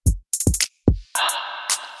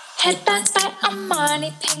Headbands by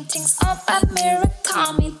Armani, paintings all by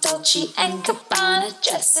Murakami, Dolce and Gabbana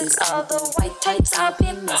dresses, all the white tights I'll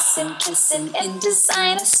be missing, kissing in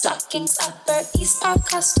designer stockings, Upper East Park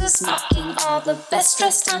costas mocking, all the best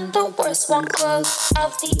dressed and the worst one clothes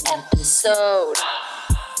of the episode.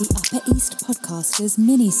 The Upper East Podcasters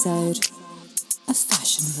mini-sode, a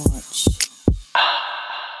fashion watch.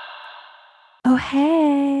 Oh,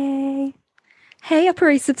 hey. Hey,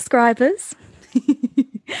 Upper East subscribers.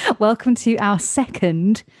 Welcome to our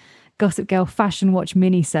second Gossip Girl Fashion Watch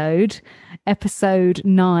mini-sode, episode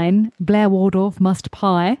 9, Blair Waldorf Must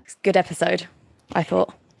Pie. Good episode, I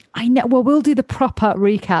thought. I know. Well, we'll do the proper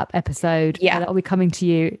recap episode. Yeah. That'll be coming to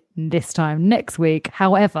you this time next week.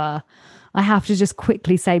 However, I have to just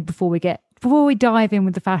quickly say before we dive in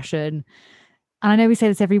with the fashion, and I know we say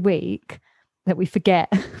this every week, that we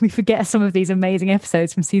forget some of these amazing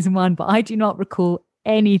episodes from season 1, but I do not recall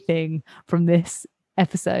anything from this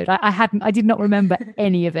episode. I did not remember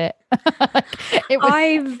any of it.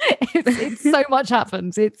 It's so much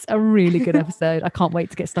happens. It's a really good episode. I can't wait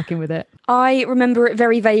to get stuck in with it. I remember it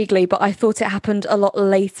very vaguely, but I thought it happened a lot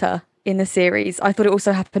later in the series. I thought it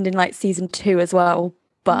also happened in like season 2 as well.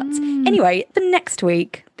 But anyway, this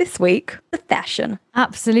week, the fashion.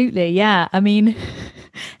 Absolutely, yeah. I mean,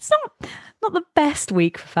 it's not the best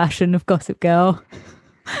week for fashion of Gossip Girl.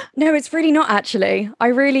 No, it's really not actually.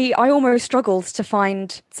 I almost struggled to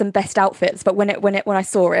find some best outfits, but when I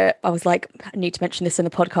saw it, I was like, I need to mention this in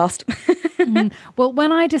the podcast. Well,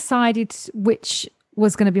 when I decided which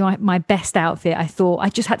was going to be my best outfit, I thought I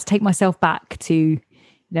just had to take myself back to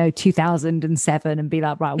 2007 and be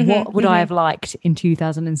like, right, what would I have liked in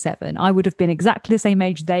 2007? I would have been exactly the same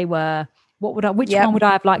age they were. Which one would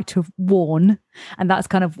I have liked to have worn? And that's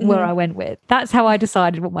kind of where I went with. That's how I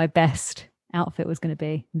decided what my best outfit was going to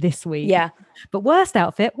be this week. Yeah. But worst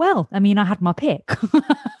outfit, well, I mean, I had my pick.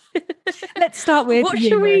 Let's start with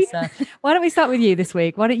you, Marissa. Why don't we start with you this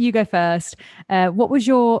week? Why don't you go first? What was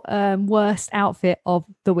your worst outfit of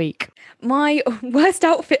the week? My worst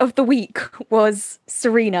outfit of the week was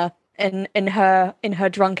Serena in her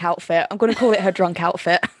drunk outfit. I'm going to call it her drunk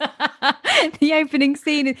outfit. The opening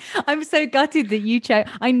scene. I'm so gutted that you chose.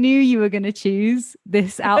 I knew you were going to choose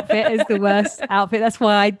this outfit as the worst outfit. That's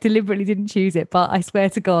why I deliberately didn't choose it. But I swear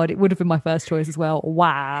to God, it would have been my first choice as well.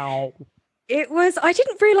 Wow. It was. I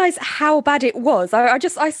didn't realize how bad it was.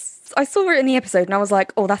 I saw it in the episode and I was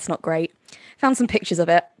like, oh, that's not great. Found some pictures of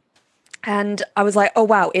it, and I was like, oh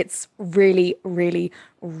wow, it's really, really,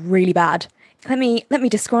 really bad. Let me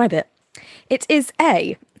describe it. It's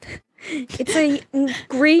a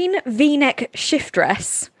green V-neck shift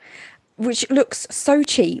dress, which looks so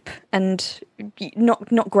cheap and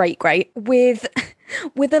not great, with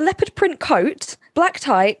a leopard print coat, black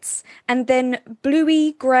tights, and then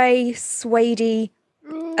bluey grey suede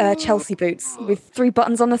Chelsea boots with 3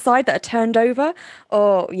 buttons on the side that are turned over.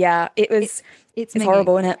 Oh yeah, it's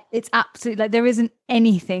horrible, isn't it? It's absolutely, like, there isn't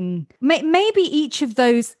anything. Maybe each of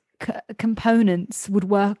those components would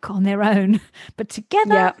work on their own, but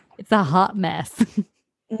together it's a hot mess.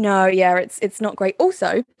 No, yeah, it's not great.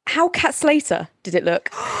 Also, how Cat Slater did it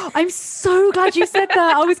look? I'm so glad you said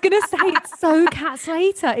that. I was going to say it's so Cat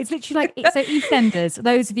Slater. It's literally like, so EastEnders,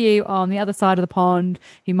 those of you on the other side of the pond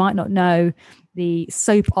who might not know the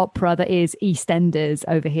soap opera that is EastEnders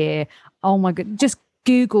over here, oh my God, just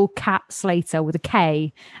Google Cat Slater with a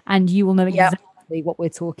K and you will know exactly what we're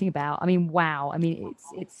talking about. I mean, wow. I mean,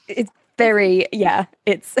 it's very,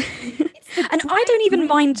 it's and I don't even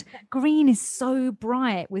mind. Green is so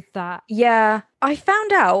bright with that. Yeah, I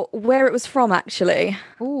found out where it was from actually.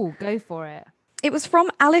 Oh, go for it. It was from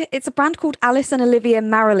Alice. It's a brand called Alice and Olivia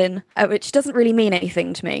Marilyn, which doesn't really mean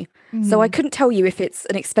anything to me. So I couldn't tell you if it's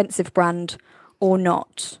an expensive brand or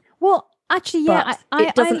not. Well, actually, yeah,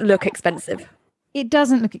 it doesn't look expensive. It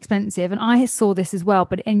doesn't look expensive, and I saw this as well.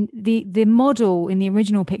 But in the model in the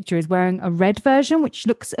original picture is wearing a red version, which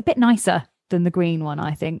looks a bit nicer than the green one,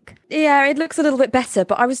 I think. Yeah, it looks a little bit better,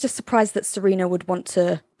 but I was just surprised that Serena would want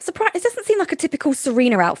to. It doesn't seem like a typical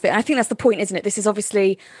Serena outfit. And I think that's the point, isn't it? This is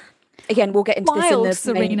obviously, again, we'll get into Wild this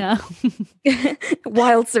in the Serena.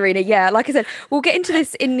 Wild Serena, yeah. Like I said, we'll get into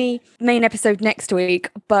this in the main episode next week,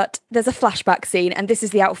 but there's a flashback scene, and this is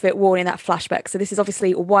the outfit worn in that flashback. So this is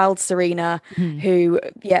obviously Wild Serena, who,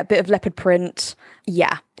 a bit of leopard print.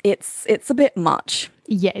 Yeah, it's a bit much.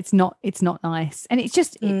 Yeah, it's not nice, and it's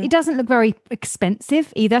just it doesn't look very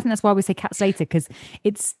expensive either. I think that's why we say Cat Slater, because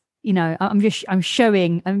it's, I'm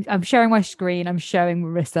showing my screen. I'm showing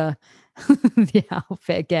Marissa the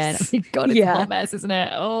outfit again. I mean, God, it's a hot mess, isn't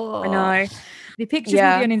it? Oh, I know. The pictures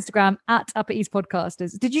will be on Instagram at Upper East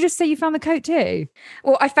Podcasters. Did you just say you found the coat too?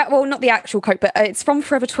 Well, not the actual coat, but it's from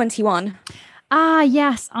Forever 21. Ah,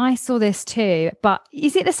 yes, I saw this too. But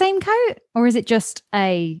is it the same coat or is it just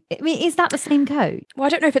is that the same coat? Well, I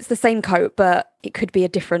don't know if it's the same coat, but it could be a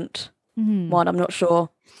different one. I'm not sure.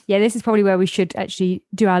 Yeah, this is probably where we should actually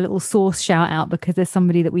do our little source shout out, because there's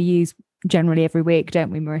somebody that we use generally every week,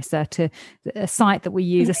 don't we, Marissa, to a site that we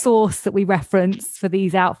use, a source that we reference for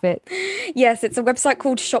these outfits. Yes, it's a website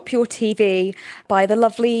called Shop Your TV by the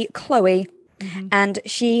lovely Chloe. And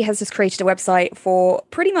she has just created a website for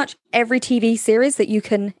pretty much every TV series that you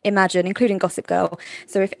can imagine, including Gossip Girl.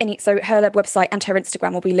 So her website and her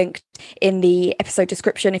Instagram will be linked in the episode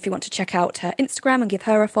description if you want to check out her Instagram and give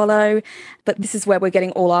her a follow. But this is where we're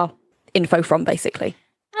getting all our info from, basically.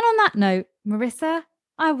 And on that note, Marissa,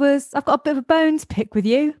 I've got a bit of a bone to pick with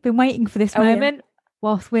you. Been waiting for this moment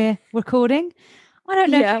whilst we're recording. I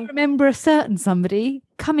don't know if you remember a certain somebody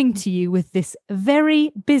coming to you with this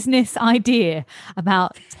very business idea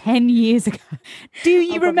about 10 years ago. Do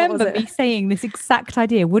you remember me saying this exact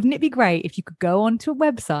idea? Wouldn't it be great if you could go onto a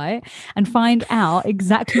website and find out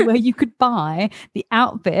exactly where you could buy the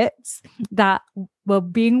outfits that were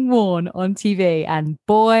being worn on TV? And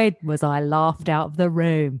boy, was I laughed out of the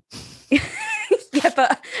room. Yeah,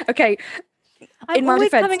 but okay. I'm always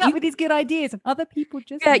coming up with these good ideas, and other people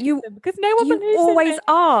just them because no one believes always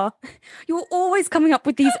are. You're always coming up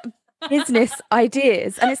with these business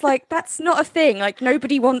ideas, and it's like, that's not a thing. Like,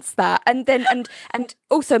 nobody wants that. And then and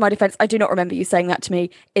also, my defense, I do not remember you saying that to me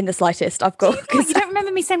in the slightest. You don't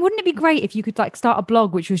remember me saying, wouldn't it be great if you could like start a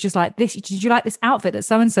blog which was just like this? Did you like this outfit that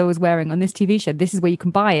so and so was wearing on this TV show? This is where you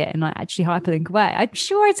can buy it, and like actually hyperlink away. I'm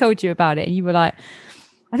sure I told you about it, and you were like,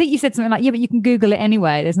 I think you said something like, yeah, but you can Google it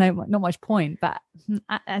anyway. There's not much point. But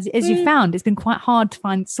as you found, it's been quite hard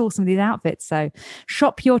to source some of these outfits. So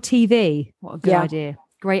Shop Your TV. What a good idea.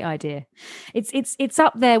 Great idea. It's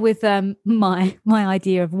up there with my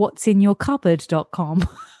idea of what's in your cupboard.com.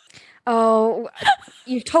 Oh,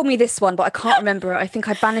 you've told me this one, but I can't remember it. I think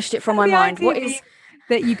I banished it from my mind. What is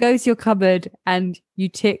that? You go to your cupboard and you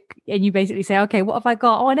tick and you basically say, okay, what have I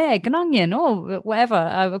got? Oh, an egg, an onion, or whatever.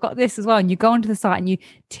 I've got this as well. And you go onto the site and you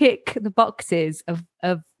tick the boxes of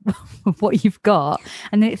what you've got,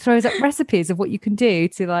 and then it throws up recipes of what you can do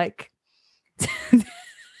to like.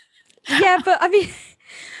 Yeah, but I mean,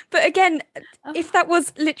 but again, if that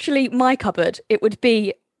was literally my cupboard, it would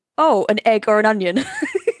be an egg or an onion.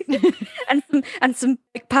 and some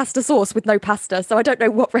pasta sauce with no pasta. So I don't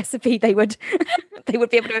know what recipe they would be able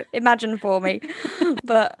to imagine for me.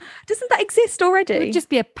 But doesn't that exist already? It would just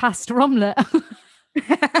be a pasta omelette.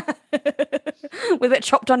 With a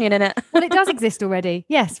chopped onion in it. Well, it does exist already.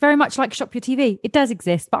 Yes, very much like Shop Your TV. It does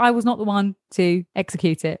exist, but I was not the one to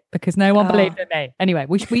execute it because no one believed in me. Anyway,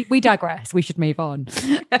 we digress. We should move on.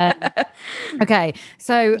 Okay,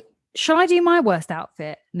 so shall I do my worst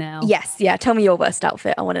outfit now? Yes, yeah. Tell me your worst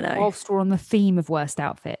outfit. I want to know. Whilst we're on the theme of worst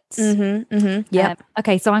outfits. Yeah.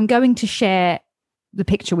 Okay, so I'm going to share the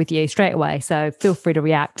picture with you straight away. So feel free to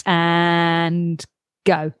react and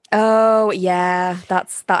go. Oh yeah,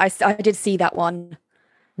 I did see that one.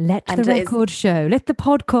 Let the record show. Let the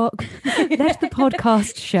podcast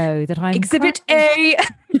show that I'm Exhibit A.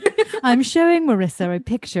 I'm showing Marissa a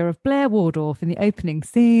picture of Blair Waldorf in the opening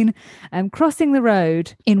scene, crossing the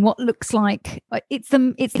road in what looks like it's the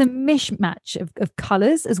mishmash of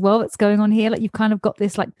colours as well that's going on here. Like you've kind of got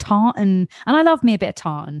this like tartan, and I love me a bit of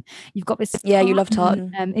tartan. You've got this. Yeah, you love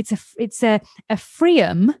tartan. It's a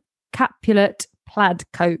Freeham Capulet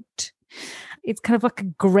plaid coat. It's kind of like a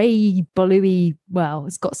grey, bluey, well,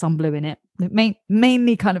 it's got some blue in it.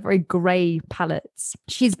 Mainly kind of very grey palettes.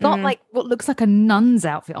 She's got like what looks like a nun's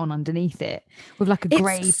outfit on underneath it with like a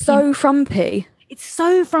grey. It's so frumpy. It's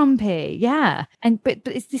so frumpy, yeah. And but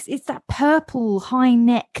it's that purple high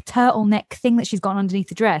neck turtleneck thing that she's got underneath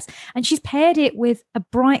the dress. And she's paired it with a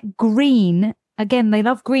bright green, again, they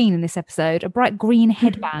love green in this episode, a bright green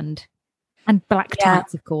headband and black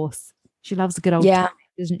tights, of course. She loves a good old tie,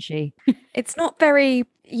 doesn't she? It's not very,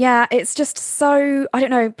 it's just so, I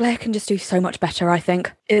don't know, Blair can just do so much better, I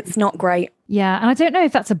think. It's not great. Yeah, and I don't know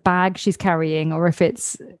if that's a bag she's carrying or if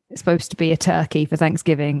it's supposed to be a turkey for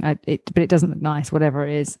Thanksgiving, but it doesn't look nice, whatever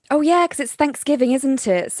it is. Oh yeah, because it's Thanksgiving, isn't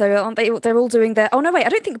it? So aren't they're all doing their, oh no wait, I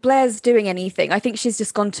don't think Blair's doing anything. I think she's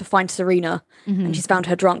just gone to find Serena and she's found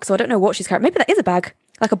her drunk, so I don't know what she's carrying. Maybe that is a bag,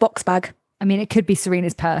 like a box bag. I mean, it could be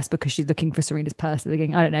Serena's purse because she's looking for Serena's purse at the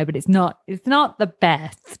beginning. I don't know, but it's not the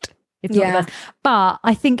best. It's not the best. But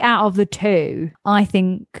I think out of the two, I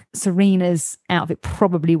think Serena's outfit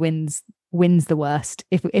probably wins the worst.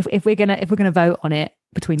 If we're gonna vote on it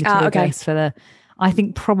between the two of us I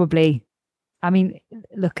think probably I mean,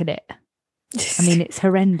 look at it. I mean, it's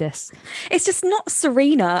horrendous. It's just not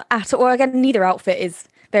Serena at all. Again, neither outfit is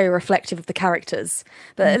very reflective of the characters,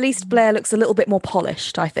 but at least Blair looks a little bit more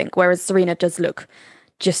polished, I think, whereas Serena does look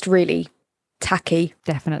just really tacky.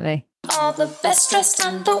 Definitely. All the best dressed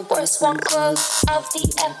and the worst one clothes of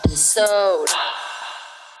the episode.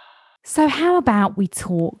 So how about we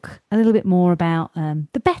talk a little bit more about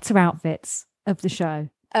the better outfits of the show?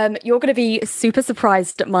 You're going to be super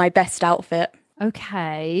surprised at my best outfit.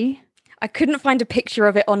 Okay. I couldn't find a picture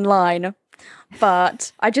of it online,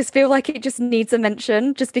 but I just feel like it just needs a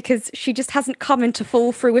mention just because she just hasn't come into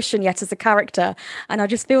full fruition yet as a character. And I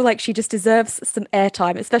just feel like she just deserves some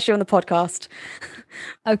airtime, especially on the podcast.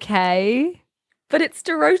 Okay. But it's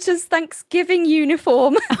Dorota's Thanksgiving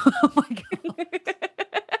uniform. Oh my God.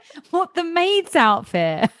 What, the maid's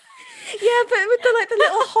outfit? Yeah, but with the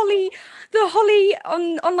little holly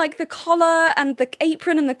on like the collar and the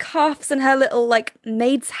apron and the cuffs and her little like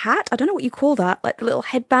maid's hat. I don't know what you call that, like the little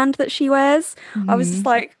headband that she wears. I was just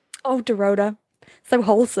like, oh, Dorota, so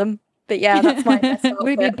wholesome. But yeah, that's my best outfit.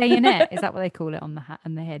 Would it be a bayonet? Is that what they call it on the hat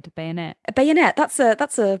and the head? Bayonet. A bayonet. That's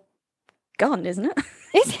a gun, isn't it?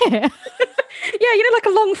 Is it? Yeah, you know, like a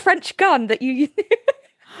long French gun that you.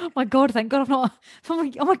 Oh my God! Thank God I'm not.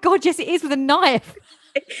 Oh my God! Yes, it is with a knife.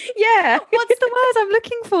 Yeah. What's the words I'm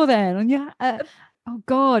looking for then? On your, oh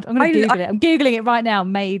God, I'm going to Google it. I'm Googling it right now.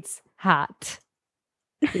 Maid's hat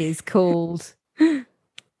is called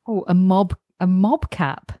a mob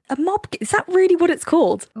cap. A mob? Is that really what it's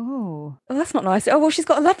called? Oh, that's not nice. Oh well, she's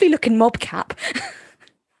got a lovely looking mob cap.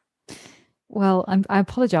 Well, I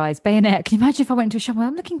apologise. Bayonet. Can you imagine if I went into a shop?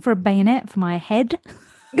 I'm looking for a bayonet for my head.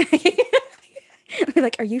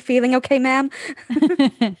 Like, are you feeling okay, ma'am?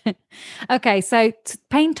 Okay, so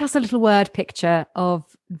paint us a little word picture of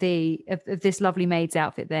this lovely maid's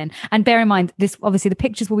outfit then. And bear in mind, this obviously the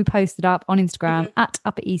pictures will be posted up on Instagram at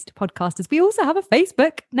Upper East Podcasters. We also have a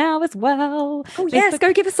Facebook now as well. Oh, yes,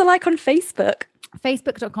 go give us a like on Facebook.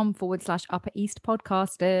 Facebook.com/Upper East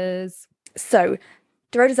Podcasters. So,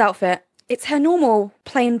 Dorota's outfit, it's her normal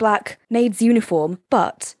plain black maid's uniform,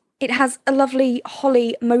 but it has a lovely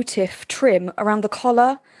holly motif trim around the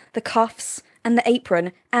collar, the cuffs, and the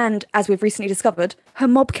apron, and, as we've recently discovered, her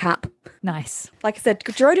mob cap. Nice. Like I said,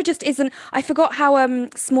 Dorota just isn't... I forgot how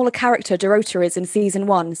small a character Dorota is in season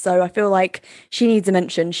 1, so I feel like she needs a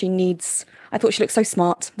mention. I thought she looked so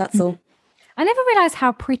smart, that's all. I never realised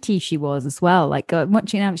how pretty she was as well. Like,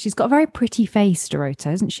 watching out, she's got a very pretty face,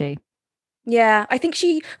 Dorota, isn't she? Yeah, I think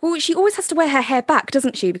she always has to wear her hair back,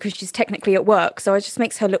 doesn't she? Because she's technically at work. So it just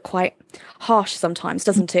makes her look quite harsh sometimes,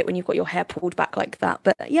 doesn't it? When you've got your hair pulled back like that.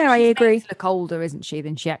 But yeah, I agree. She's look older, isn't she,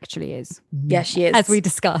 than she actually is? Yeah, she is. As we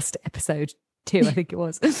discussed, episode 2, I think it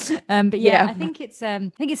was. But yeah, I think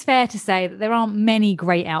it's fair to say that there aren't many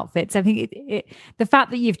great outfits. I think the fact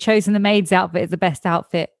that you've chosen the maid's outfit as the best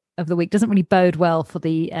outfit of the week doesn't really bode well for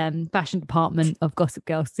the fashion department of Gossip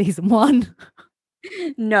Girl season 1.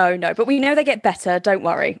 No, but we know they get better, don't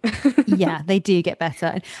worry. Yeah, they do get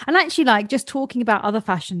better. And actually, like, just talking about other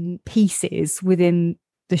fashion pieces within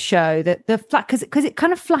the show, that because it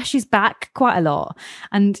kind of flashes back quite a lot,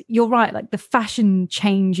 and you're right, like the fashion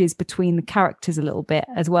changes between the characters a little bit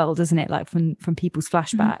as well, doesn't it? Like from people's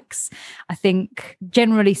flashbacks. I think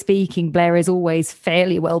generally speaking, Blair is always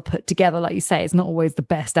fairly well put together. Like you say, it's not always the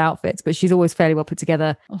best outfits, but she's always fairly well put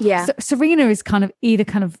together. Yeah. Serena is kind of either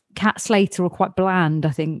kind of Cat Slater or quite bland,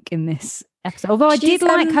 I think, in this episode. Although I did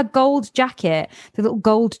like her gold jacket, the little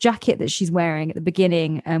gold jacket that she's wearing at the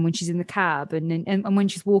beginning, when she's in the cab and when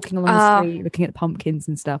she's walking along the street looking at the pumpkins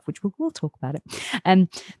and stuff, which we'll talk about it. And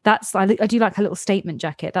that's I do like her little statement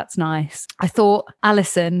jacket. That's nice. I thought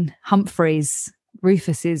Alison Humphreys,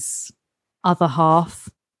 Rufus's other half,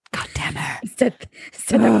 God damn her, said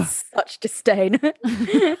that with such disdain.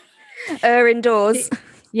 Her indoors.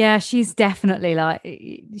 Yeah, she's definitely like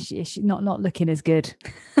she's not looking as good.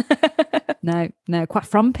 No, quite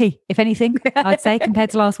frumpy, if anything, I'd say,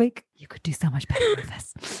 compared to last week. You could do so much better with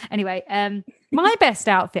this. Anyway, my best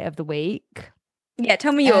outfit of the week. Yeah,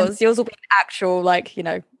 tell me yours. Yours will be an actual, like, you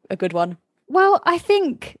know, a good one. Well, I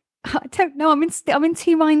don't know. I'm in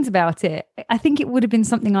two minds about it. I think it would have been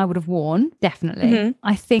something I would have worn, definitely. Mm-hmm.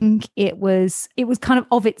 I think it was kind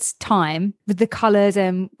of its time with the colours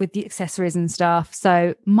and with the accessories and stuff.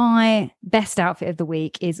 So my best outfit of the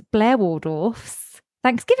week is Blair Waldorf's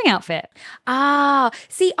Thanksgiving outfit.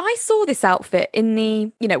 See, I saw this outfit while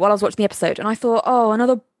I was watching the episode, and I thought, oh,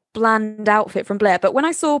 another bland outfit from Blair. But when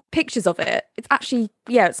I saw pictures of it, it's actually,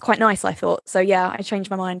 it's quite nice, I thought. So yeah, I changed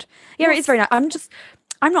my mind. Yeah, it is very nice.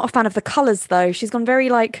 I'm not a fan of the colours though. She's gone very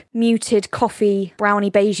like muted coffee,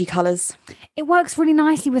 browny, beigey colours. It works really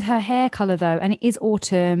nicely with her hair color though, and it is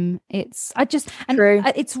autumn. It's True.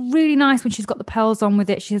 It's really nice when she's got the pearls on with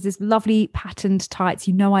it. She has this lovely patterned tights.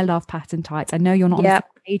 You know I love patterned tights. I know you're not on the same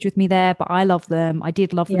page with me there, but I love them. I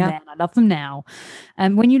did love them then. I love them now.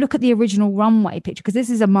 When you look at the original runway picture, because this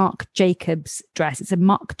is a Marc Jacobs dress, it's a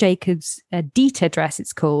Marc Jacobs Dita dress,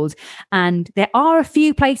 it's called, and there are a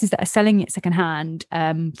few places that are selling it secondhand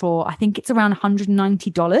for, I think it's around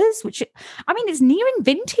 $190, which I mean, it's nearing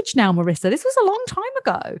vintage now, Marissa. This was a long time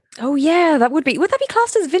ago. Oh yeah, would that be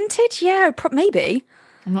classed as vintage? Yeah, maybe.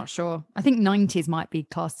 I'm not sure. I think 90s might be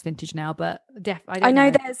classed as vintage now, but I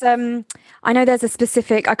know there's a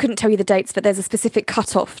specific, I couldn't tell you the dates, but there's a specific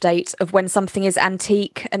cutoff date of when something is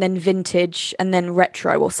antique and then vintage and then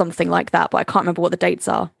retro or something like that, but I can't remember what the dates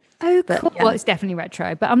are. Oh, cool. Well, it's definitely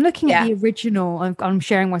retro, but I'm looking at the original. I'm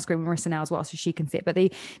sharing my screen with Marissa now as well, so she can see it. But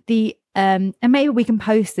the and maybe we can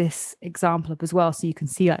post this example up as well, so you can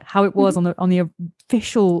see like how it was on the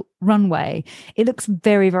official runway. It looks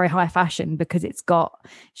very, very high fashion because it's got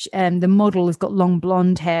the model has got long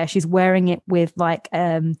blonde hair. She's wearing it with like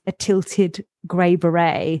a tilted grey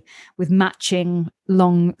beret with matching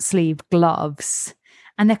long sleeve gloves.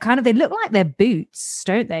 And they look like they're boots,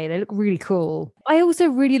 don't they? They look really cool. I also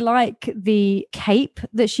really like the cape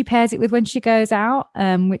that she pairs it with when she goes out,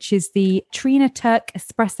 which is the Trina Turk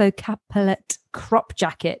Espresso Capelet crop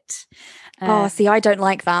jacket. See, I don't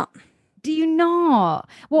like that. Do you not?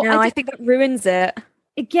 Well, no, I think that ruins it.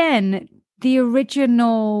 Again, the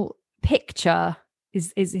original picture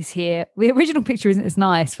is here. The original picture isn't as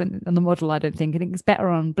nice on the model, I don't think. I think it's better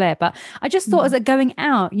on Blair. But I just thought as going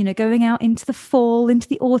out into the fall, into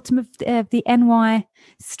the autumn of the NY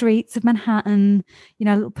streets of Manhattan,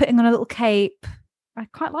 putting on a little cape. I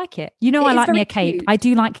quite like it. I like me a cape. Cute. I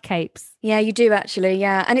do like capes. Yeah, you do actually.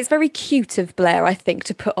 Yeah, and it's very cute of Blair, I think,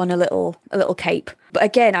 to put on a little cape. But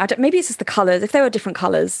again, maybe it's just the colours. If there were different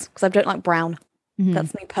colours, because I don't like brown. Mm-hmm.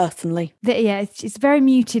 That's me personally. It's very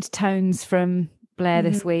muted tones from Blair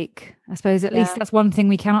this week. I suppose at least that's one thing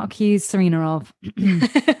we cannot accuse Serena of.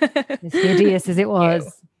 As hideous as it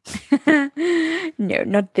was. No,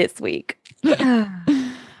 not this week.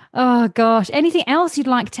 Oh gosh. Anything else you'd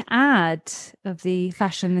like to add of the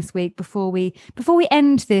fashion this week before we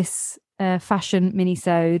end this fashion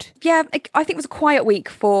mini-sode? Yeah, I think it was a quiet week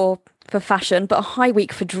for fashion, but a high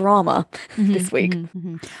week for drama this week.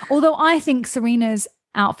 Although I think Serena's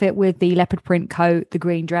outfit with the leopard print coat, the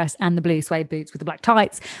green dress and the blue suede boots with the black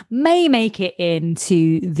tights may make it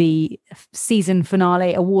into the season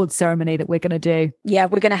finale awards ceremony that we're going to do. Yeah,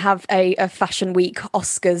 we're going to have a fashion week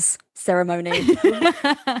Oscars ceremony.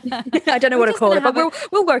 I don't know what to call it, but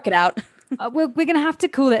we'll work it out. We're going to have to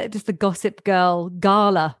call it just the Gossip Girl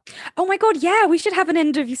Gala. Oh my God, yeah, we should have an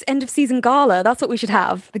end of season gala. That's what we should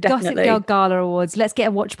have. Gossip Girl Gala Awards. Let's get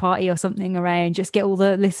a watch party or something arranged. Just get all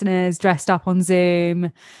the listeners dressed up on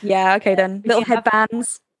Zoom. Yeah, okay then. Little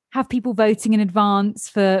headbands. Have people voting in advance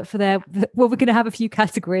for their... Well, we're going to have a few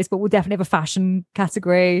categories, but we'll definitely have a fashion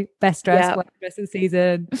category. Best dress, worst dress of the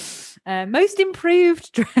season. Most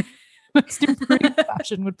improved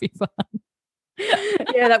fashion would be fun.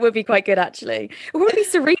 Yeah, that would be quite good actually. It would be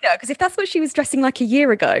Serena, because if that's what she was dressing like a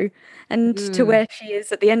year ago and to where she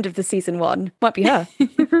is at the end of the season 1, might be her.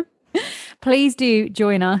 Please do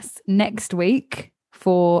join us next week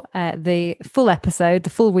for the full episode, the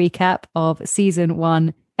full recap of season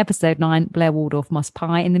 1, episode 9, Blair Waldorf Must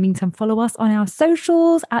Pie. In the meantime, follow us on our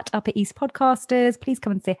socials at Upper East Podcasters. Please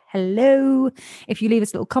come and say hello. If you leave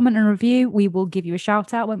us a little comment and review, we will give you a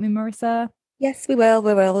shout out, won't we, Marissa? Yes, we will.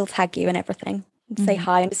 We'll tag you and everything. Say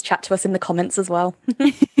hi and just chat to us in the comments as well.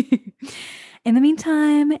 In the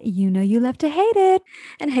meantime, you love to hate it.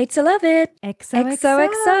 And hate to love it.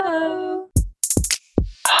 XOXO.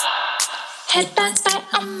 Headbands by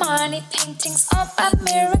Armani, paintings all by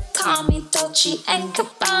Murakami, Dolce and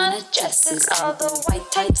Gabbana dresses, all the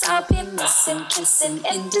white tights I'll be missing, kissing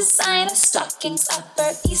in designer stockings,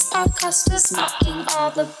 Upper East Podcasters mocking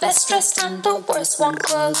all the best dressed and the worst worn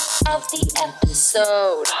clothes of the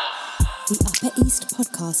episode. The Upper East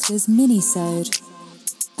Podcasters mini-sode,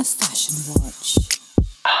 a fashion watch.